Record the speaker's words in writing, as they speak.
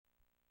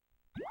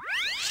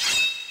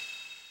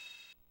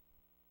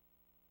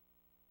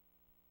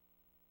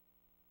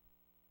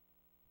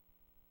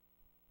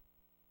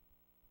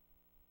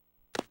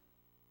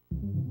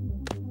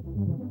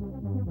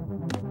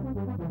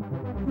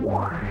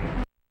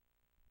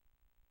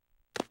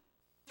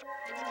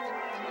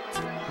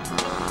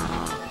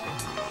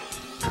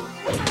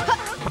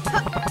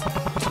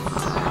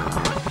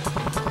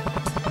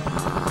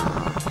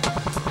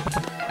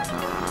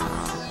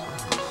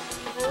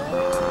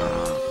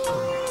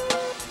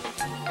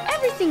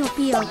Everything will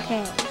be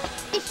okay.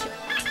 Issue.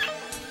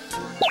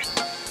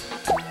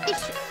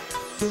 Issue.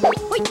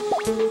 Wait.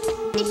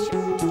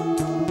 Issue.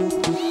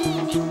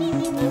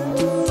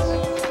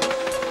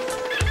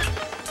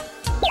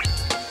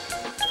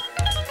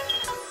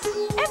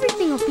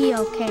 Everything will be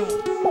okay.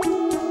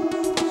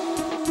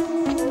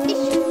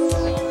 Issue.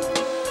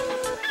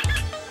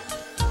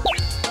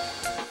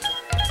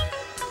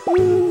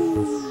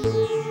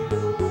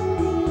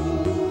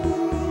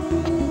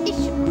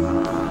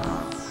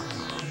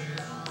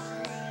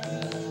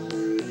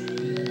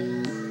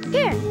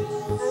 Here.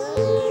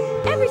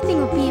 Everything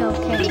will be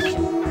okay.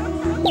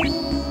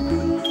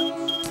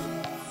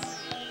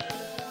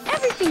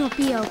 Everything will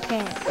be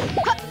okay.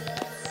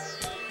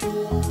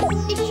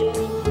 Issue.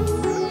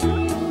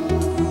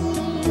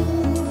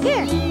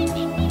 Here.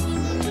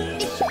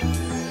 Issue.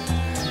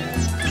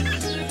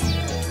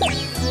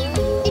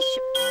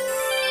 Issue.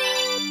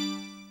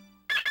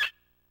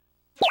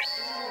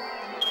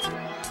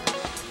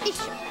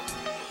 Issue.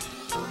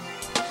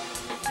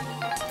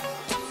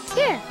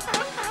 Here.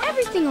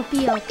 Everything will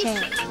be okay.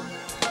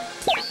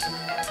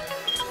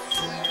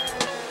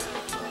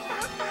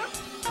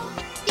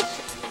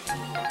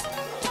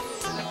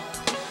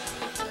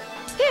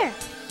 Here.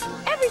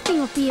 Everything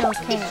will be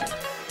okay.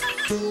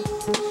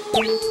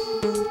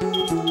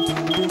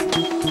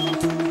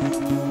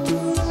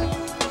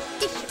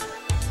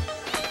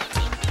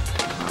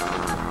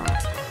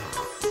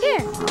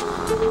 Here.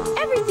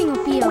 Everything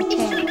will be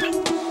okay.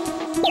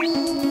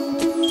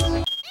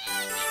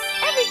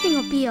 Everything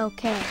will be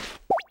okay.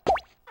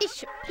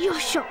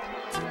 Yosho.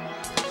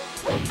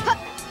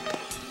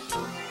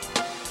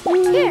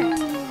 Here.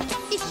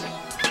 Issue.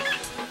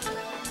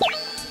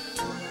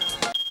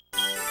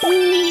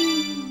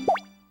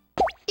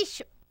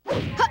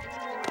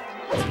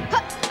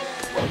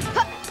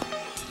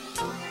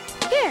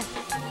 Here.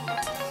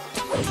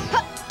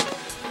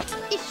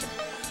 Issue.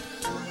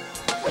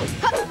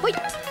 Wait.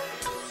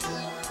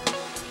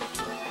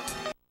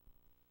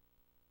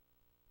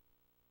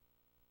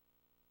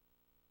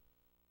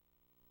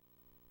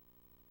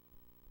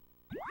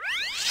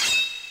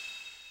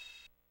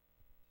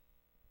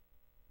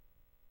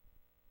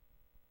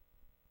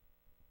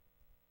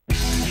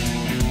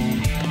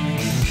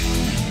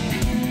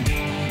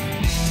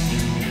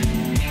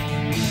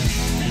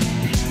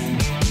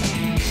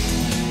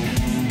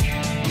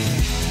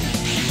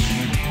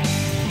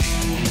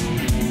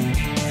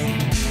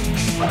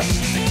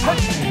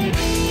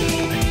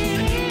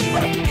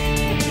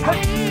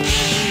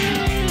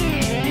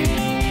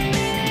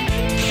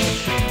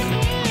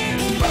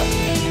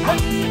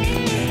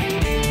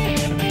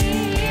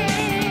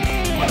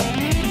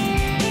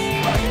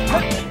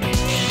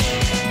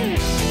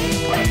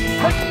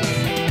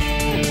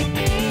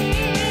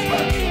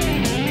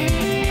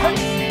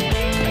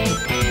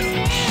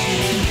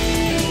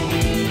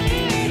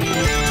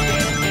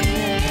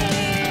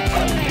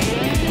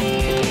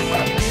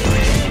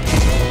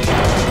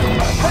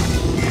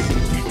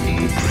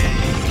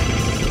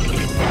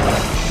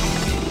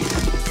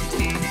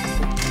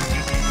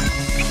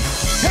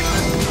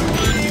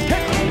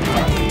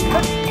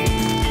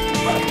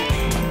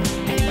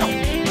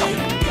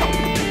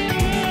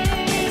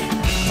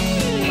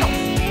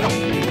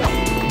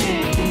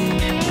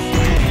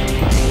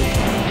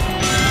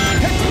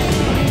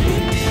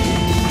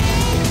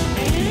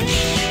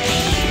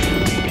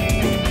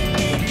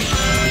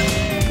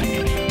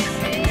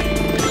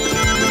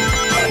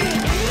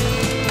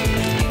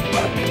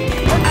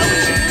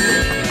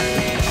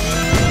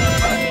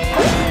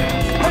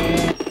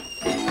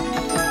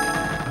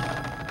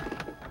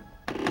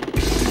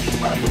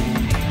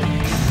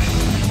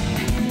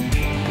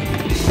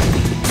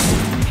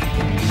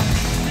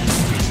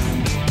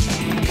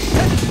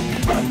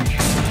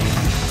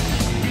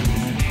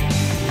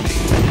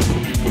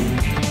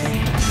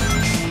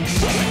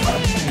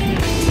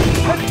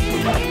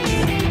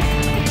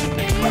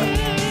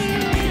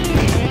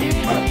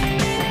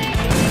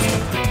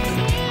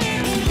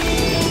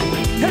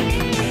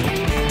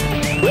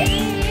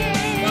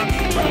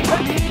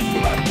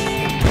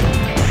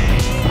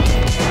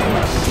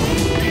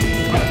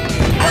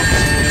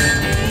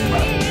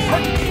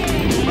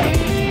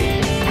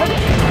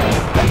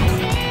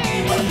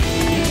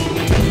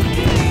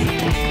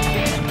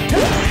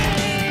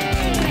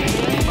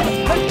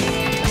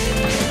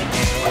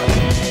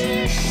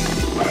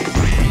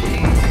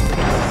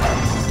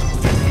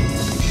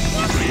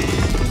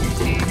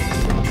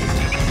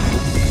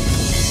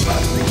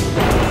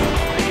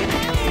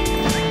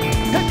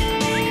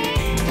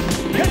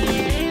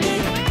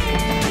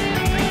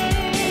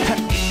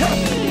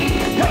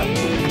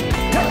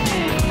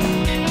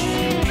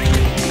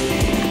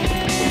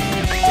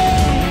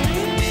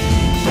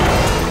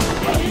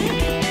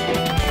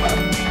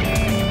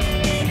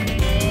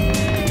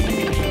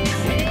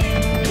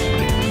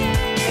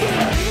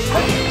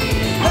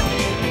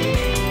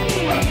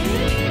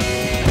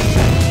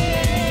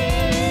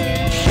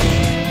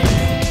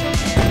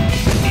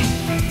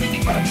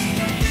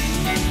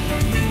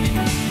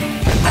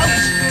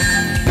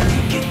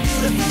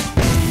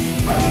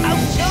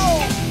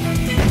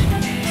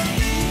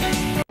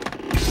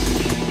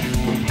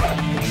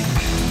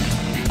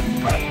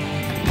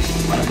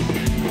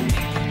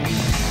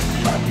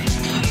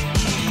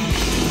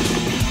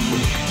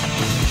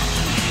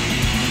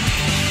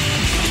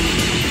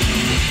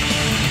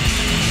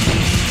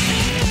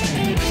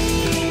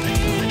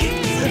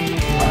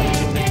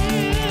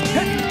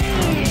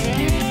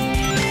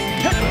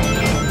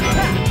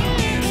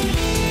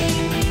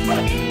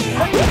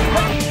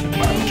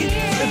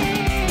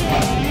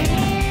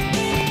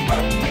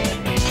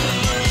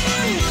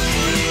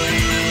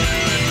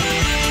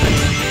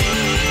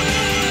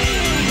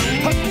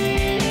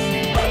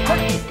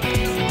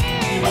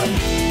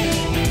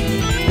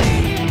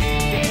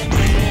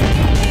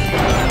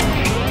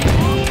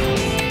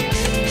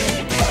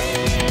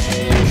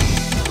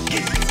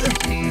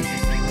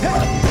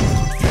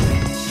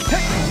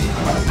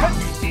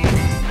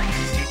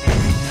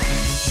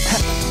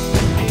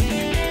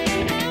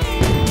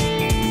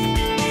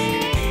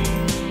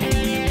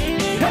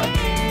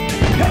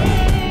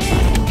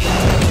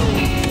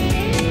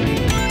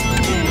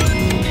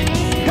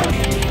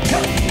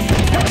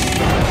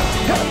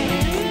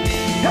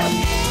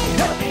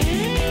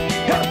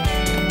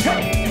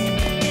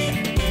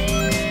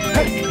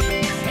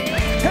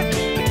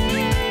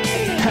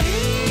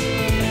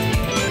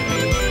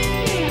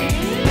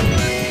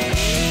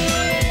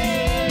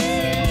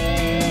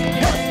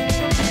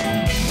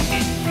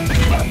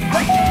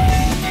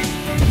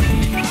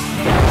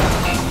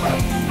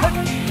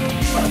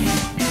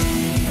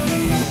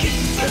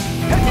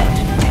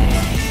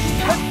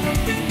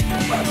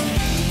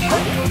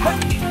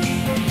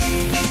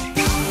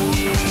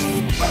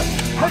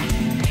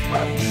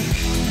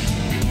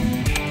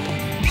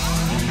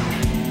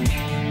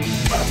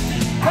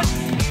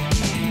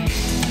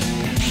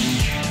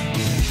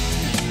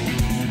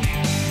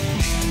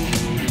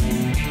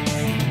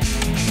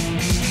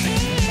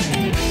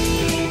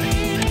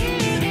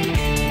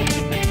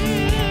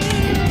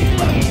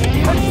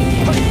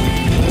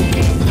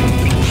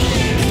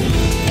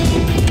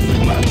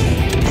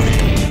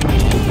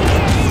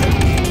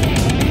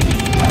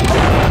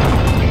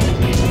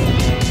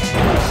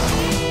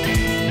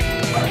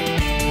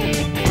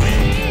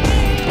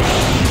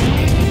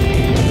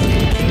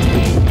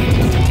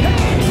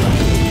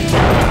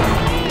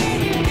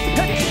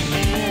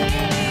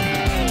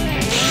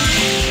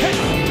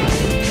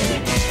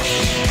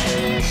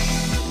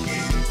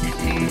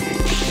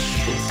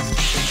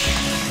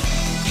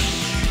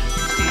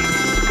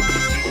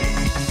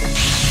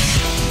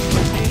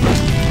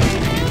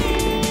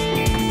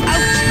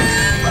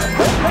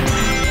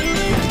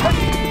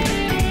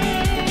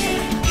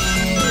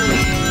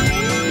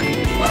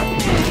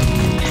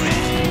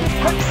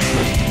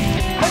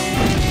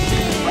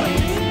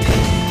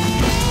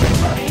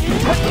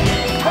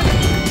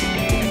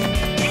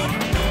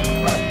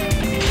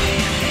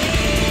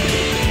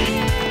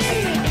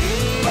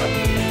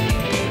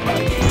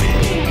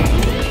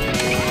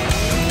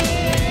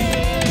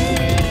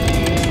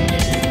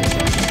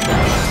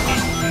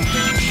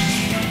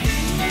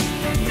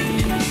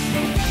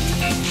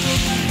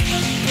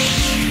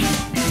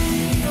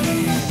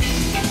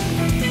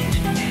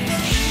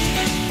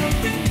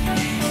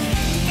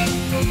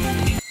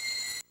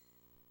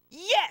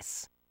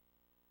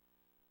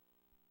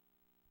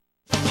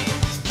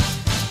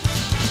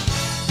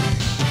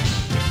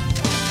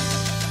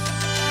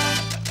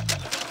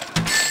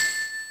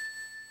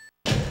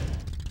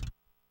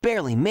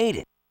 barely made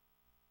it.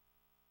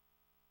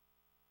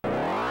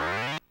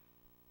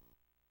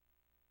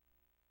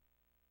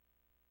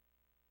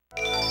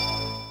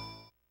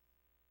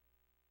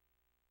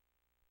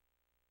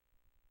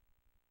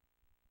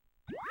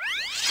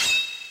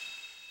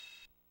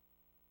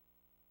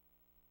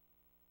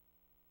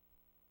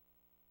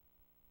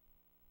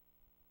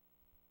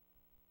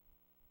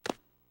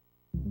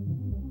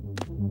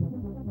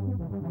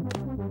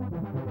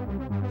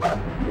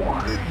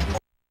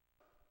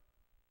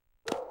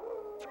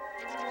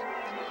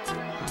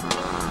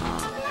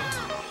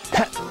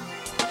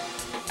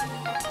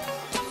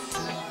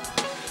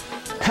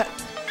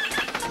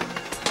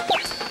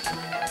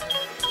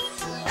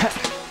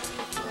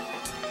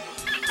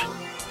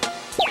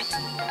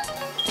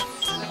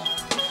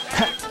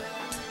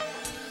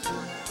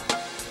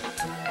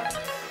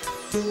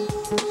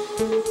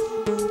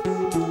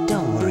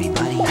 Don't worry,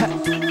 buddy.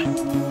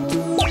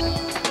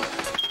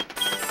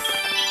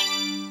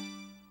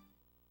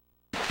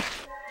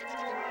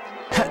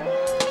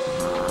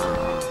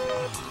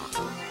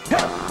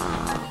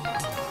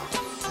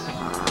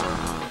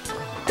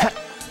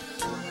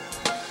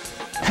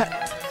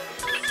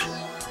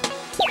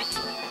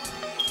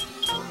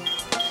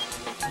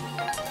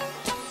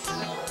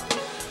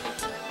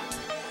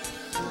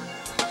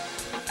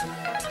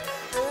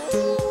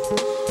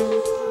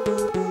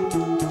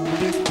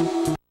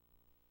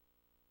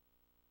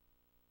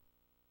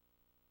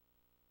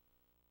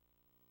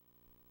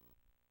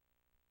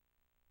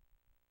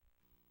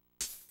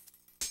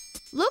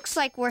 Looks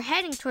like we're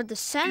heading toward the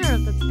center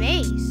of the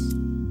base.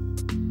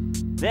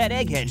 That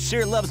egghead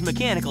sure loves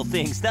mechanical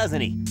things,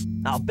 doesn't he?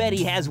 I'll bet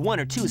he has 1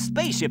 or 2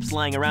 spaceships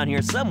lying around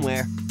here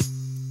somewhere.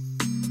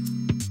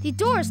 The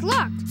door is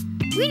locked.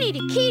 We need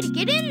a key to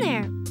get in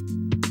there.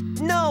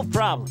 No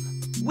problem.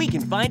 We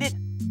can find it.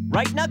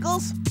 Right,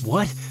 Knuckles?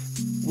 What?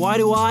 Why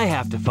do I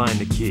have to find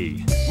the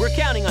key? We're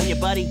counting on you,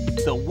 buddy.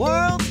 The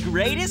world's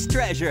greatest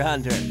treasure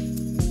hunter.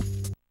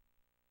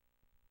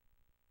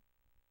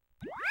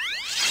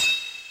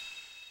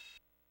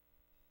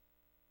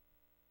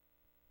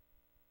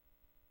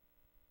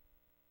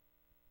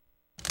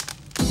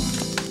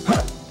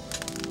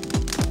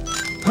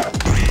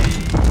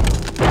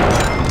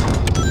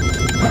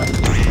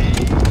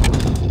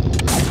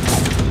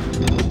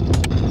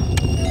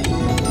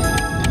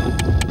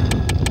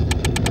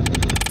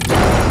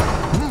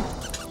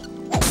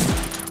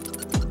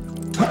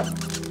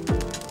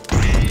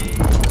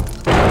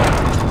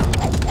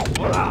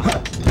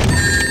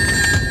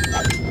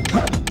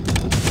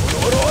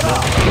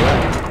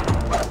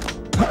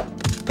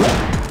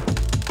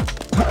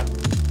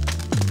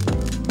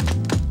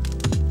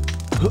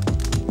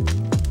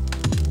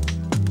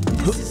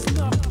 This is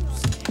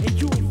Knuckles, and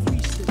you have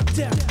reached the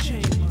death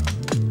chamber.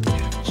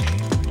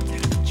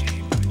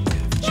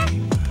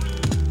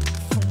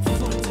 From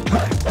front to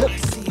back, I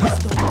see a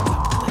stone to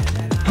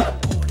clear that I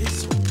call this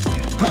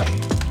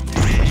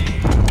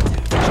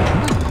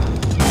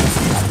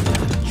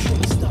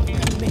trick stuff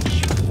that makes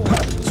you fall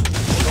into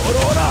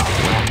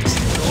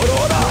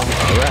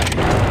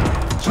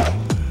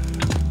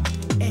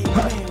a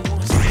man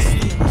wants to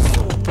steal a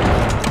soul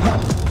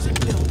and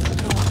build a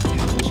throne.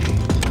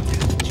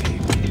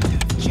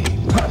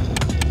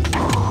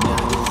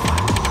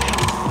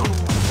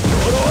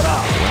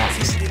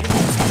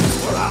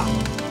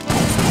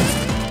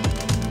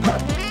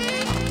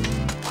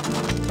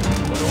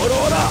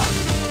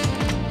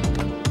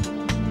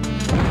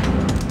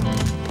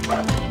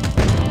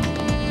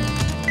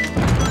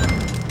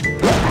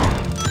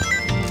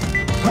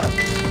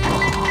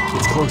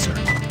 It's closer.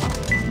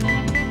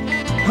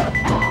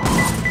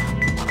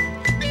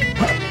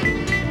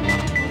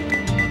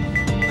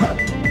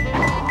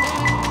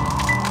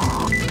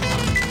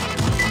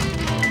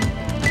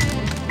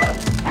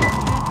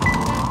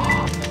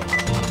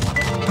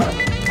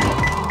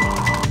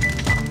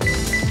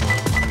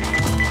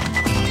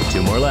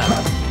 Two more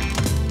left.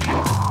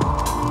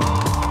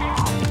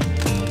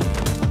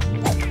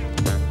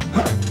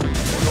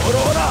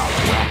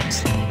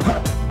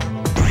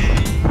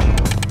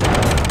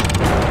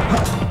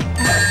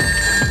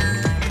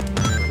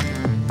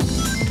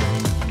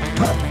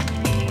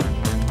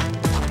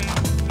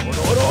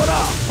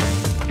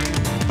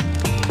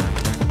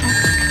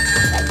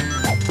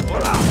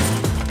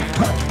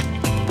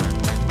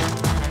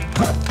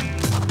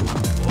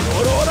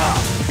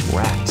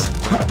 Rats.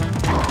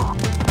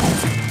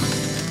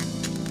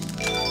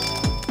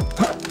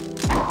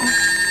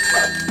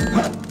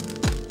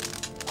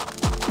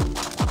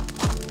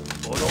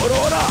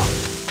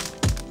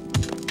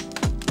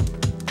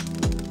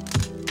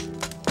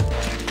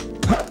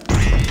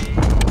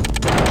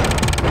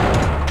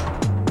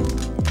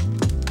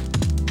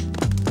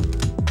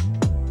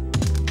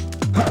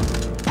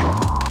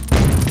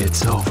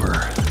 It's over.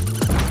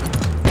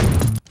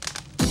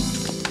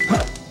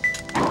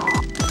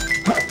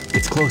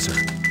 It's closer.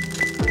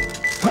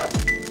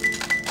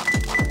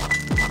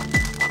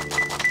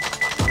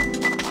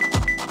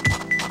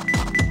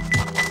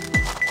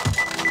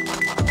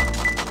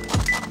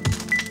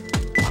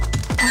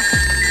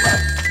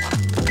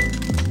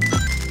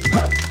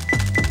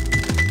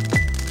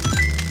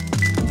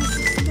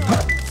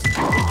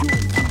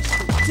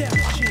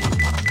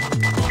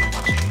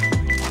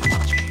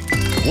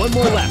 One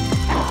more left.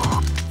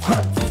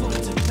 Front to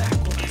back,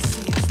 what I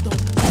see is the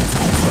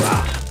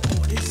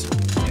oh, this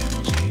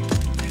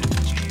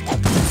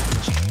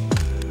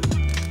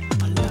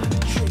a lot of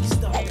tricks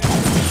up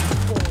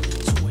fall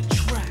into a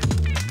trap.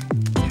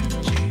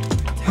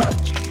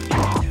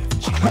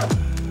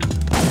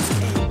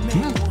 Hey,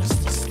 man wants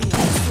to steal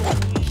the soul,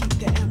 keep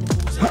the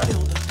emeralds and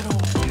build a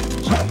throne.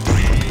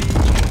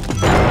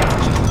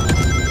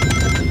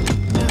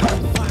 Now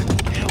if I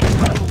can help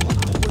you, I will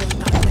not let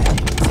him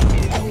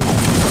take it over.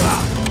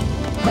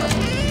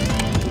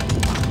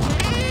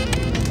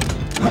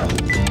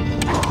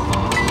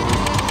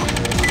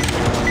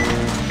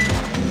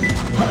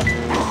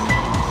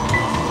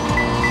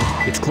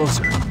 It's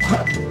closer.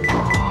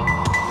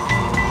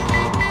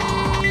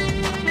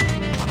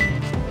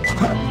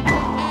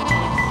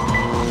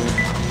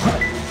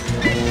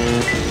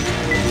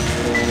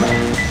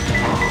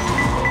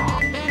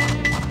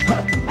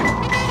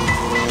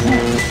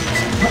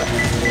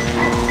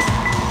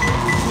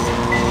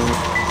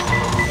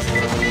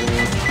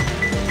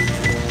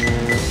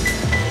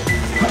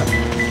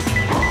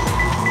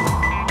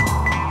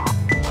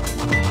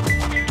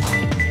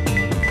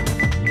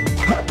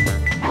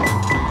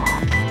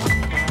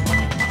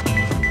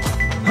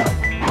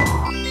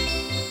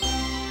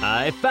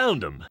 I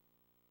found him.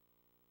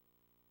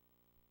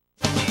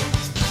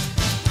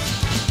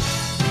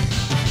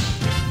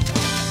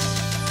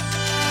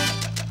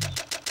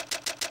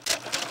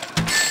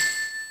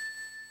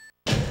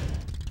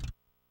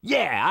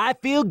 Yeah, I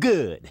feel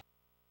good.